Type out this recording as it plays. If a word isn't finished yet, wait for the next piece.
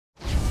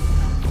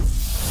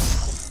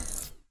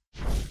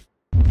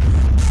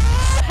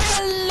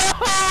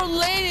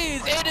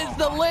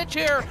Glitch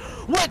here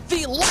with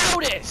the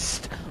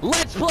loudest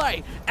Let's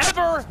Play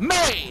ever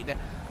made.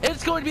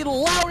 It's going to be the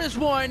loudest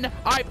one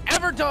I've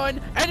ever done,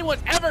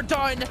 anyone's ever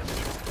done,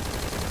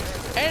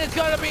 and it's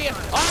going to be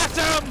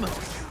awesome.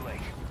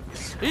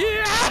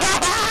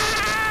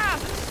 Yeah!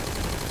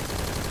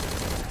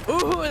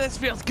 Ooh, this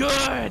feels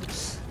good.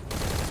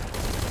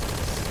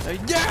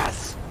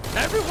 Yes!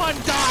 Everyone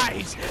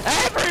dies!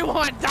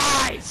 Everyone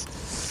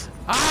dies!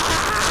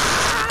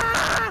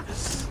 Ah!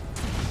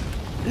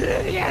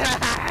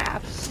 Yeah!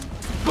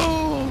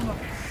 Boom!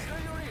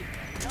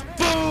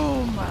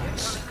 Boom!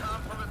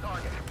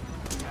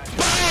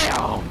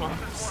 Bam!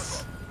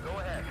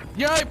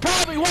 You know, you're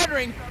probably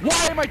wondering,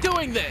 why am I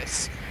doing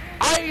this?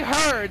 I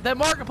heard that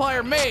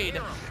Markiplier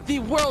made the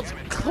world's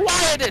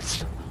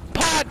quietest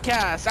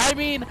podcast. I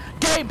mean,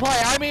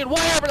 gameplay. I mean,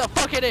 whatever the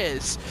fuck it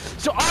is.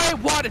 So I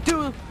want to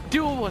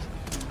do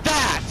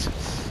that,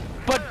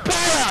 but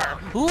better,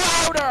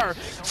 louder,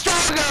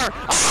 stronger.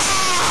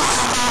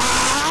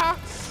 Ah!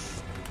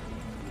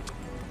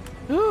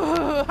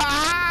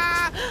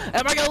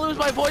 Am I gonna lose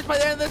my voice by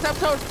the end of this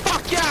episode?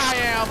 Fuck yeah, I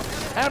am,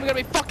 and I'm gonna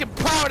be fucking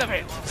proud of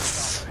it.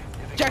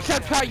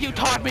 Jacksepticeye, you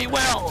taught me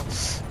well.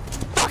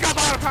 Fuck up,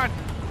 Autocon.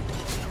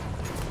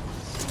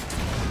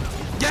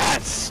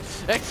 Yes!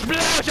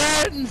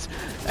 Explosions!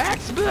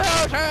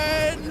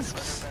 Explosions!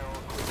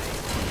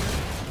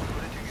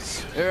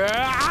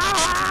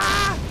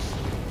 Ah!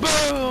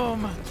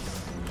 Boom!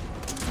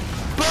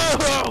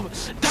 Boom!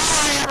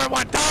 Die,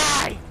 everyone,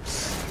 die!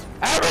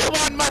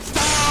 Everyone must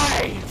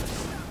die!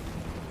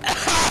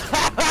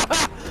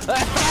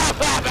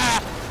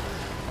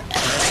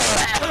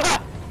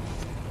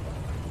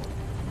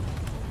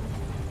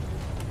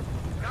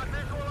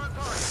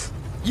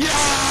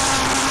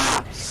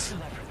 Yeah!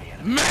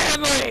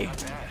 Manly!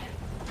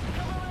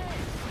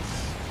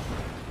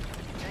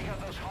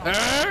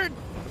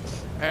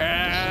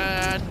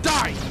 And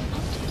die!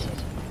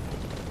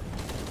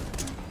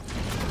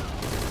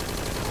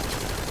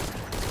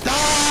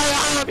 Die,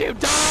 all of you,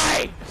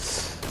 die!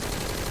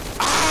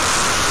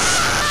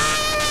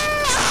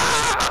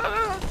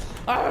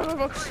 I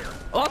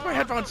lost my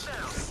headphones.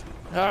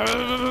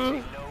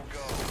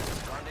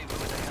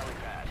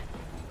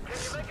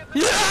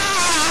 Yeah!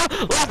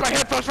 Lost my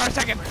headphones for a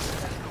second.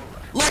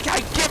 Like I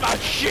give a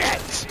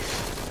shit!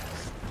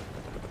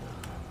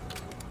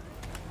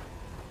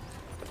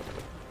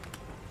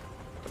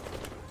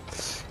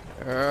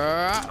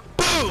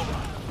 Boom!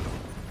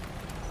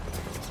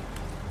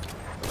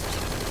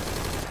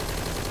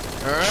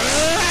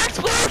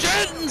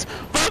 Explosions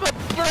from a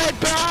red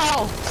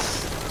barrel!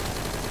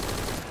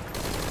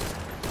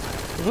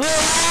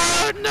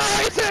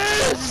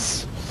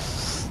 Noises!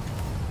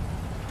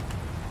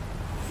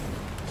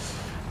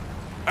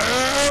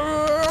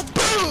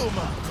 Boom!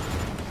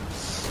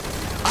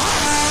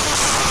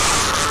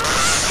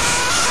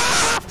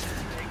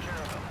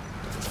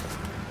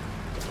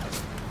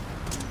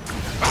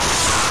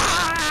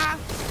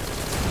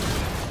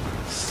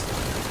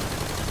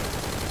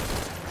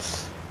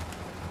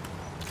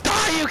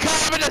 Die, you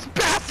communist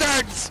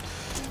bastards!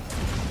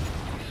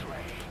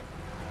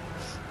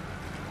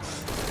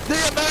 The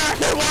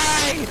American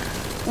way!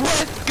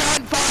 With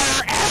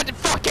gunfire and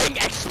fucking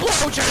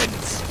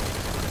explosions!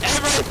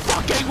 Every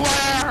fucking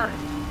where!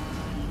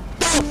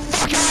 The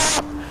fuck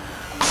up!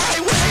 I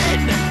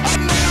win!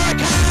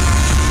 America!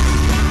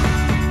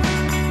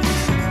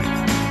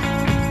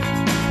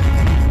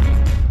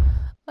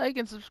 Like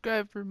and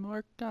subscribe for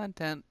more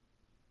content.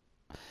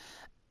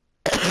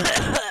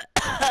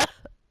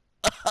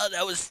 Oh,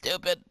 that was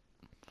stupid.